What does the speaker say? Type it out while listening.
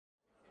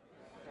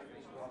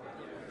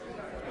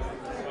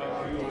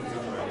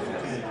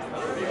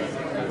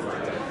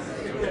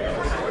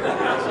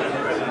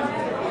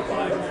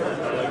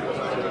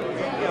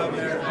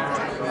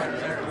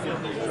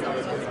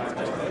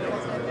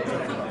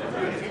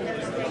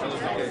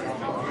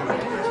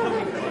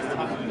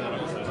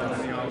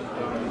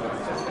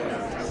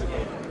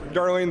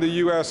Darlene, the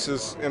U.S.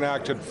 has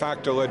enacted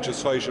FACTA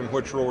legislation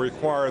which will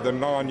require the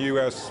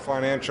non-U.S.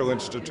 financial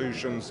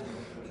institutions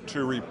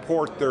to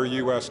report their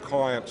U.S.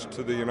 clients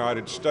to the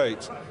United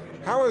States.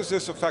 How is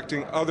this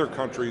affecting other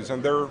countries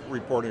and their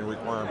reporting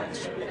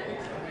requirements?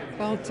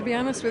 Well, to be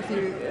honest with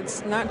you,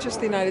 it's not just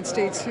the United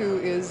States who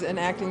is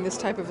enacting this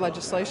type of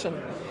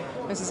legislation.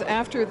 This is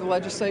after the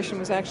legislation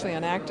was actually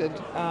enacted.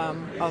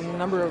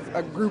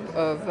 A group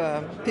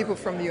of people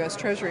from the U.S.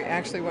 Treasury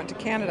actually went to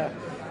Canada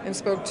and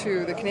spoke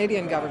to the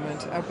Canadian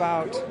government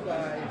about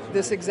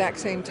this exact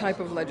same type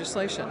of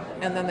legislation.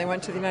 And then they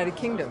went to the United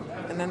Kingdom,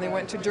 and then they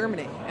went to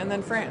Germany, and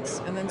then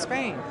France, and then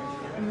Spain.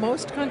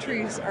 Most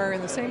countries are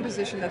in the same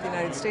position that the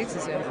United States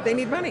is in. They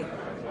need money.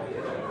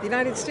 The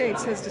United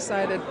States has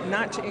decided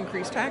not to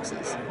increase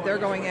taxes. They're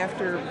going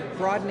after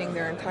broadening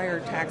their entire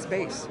tax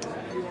base.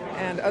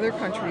 And other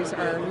countries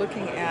are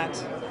looking at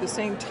the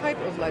same type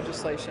of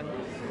legislation.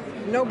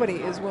 Nobody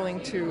is willing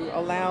to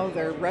allow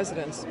their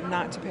residents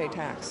not to pay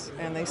tax.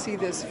 And they see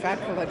this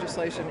FATCA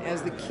legislation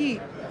as the key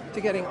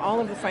to getting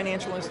all of the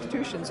financial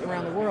institutions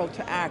around the world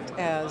to act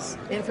as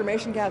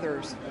information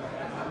gatherers.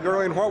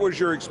 Darlene, what was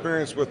your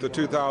experience with the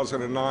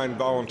 2009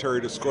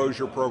 Voluntary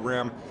Disclosure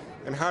Program,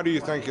 and how do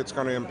you think it's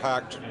going to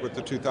impact with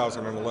the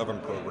 2011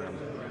 program?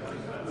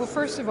 Well,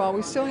 first of all,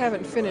 we still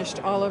haven't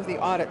finished all of the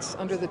audits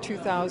under the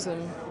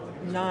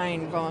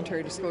 2009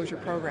 Voluntary Disclosure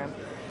Program.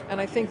 And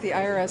I think the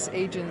IRS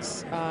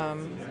agents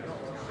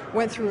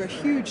went through a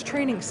huge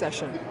training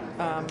session.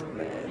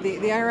 The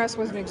IRS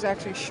wasn't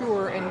exactly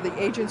sure, and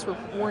the agents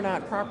were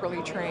not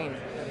properly trained.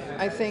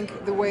 I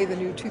think the way the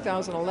new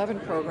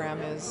 2011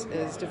 program is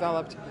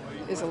developed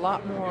is a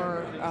lot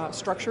more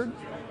structured.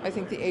 I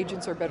think the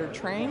agents are better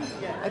trained.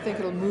 I think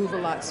it'll move a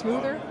lot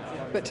smoother.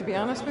 But to be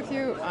honest with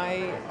you,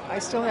 I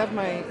still have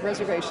my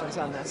reservations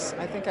on this.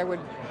 I think I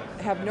would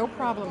have no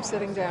problem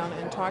sitting down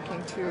and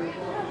talking to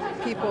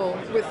people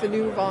with the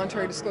new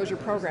voluntary disclosure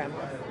program.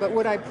 But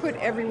would I put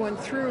everyone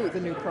through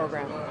the new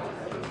program?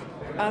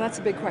 That's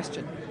a big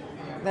question.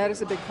 That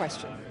is a big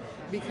question.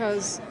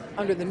 Because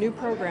under the new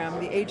program,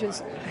 the agents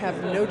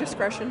have no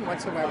discretion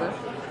whatsoever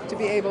to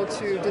be able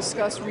to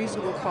discuss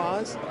reasonable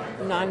cause,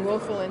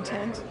 non-willful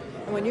intent.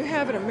 And when you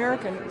have an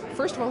American,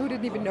 first of all, who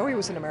didn't even know he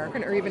was an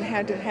American or even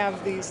had to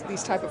have these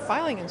type of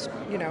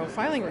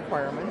filing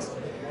requirements,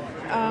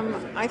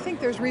 I think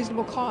there's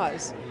reasonable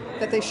cause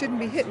that they shouldn't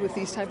be hit with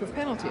these type of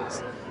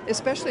penalties,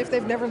 especially if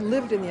they've never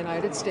lived in the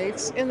United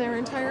States in their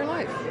entire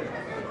life.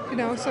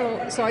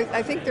 So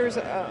I think there's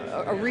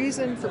a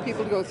reason for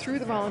people to go through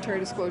the voluntary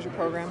disclosure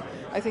program.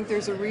 I think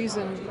there's a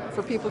reason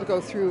for people to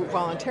go through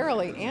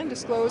voluntarily and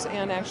disclose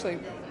and actually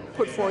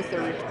put forth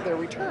their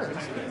returns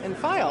and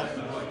file.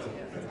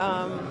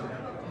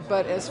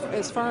 But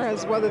as far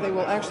as whether they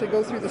will actually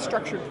go through the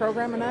structured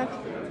program or not,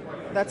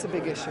 that's a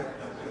big issue.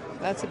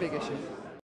 That's a big issue.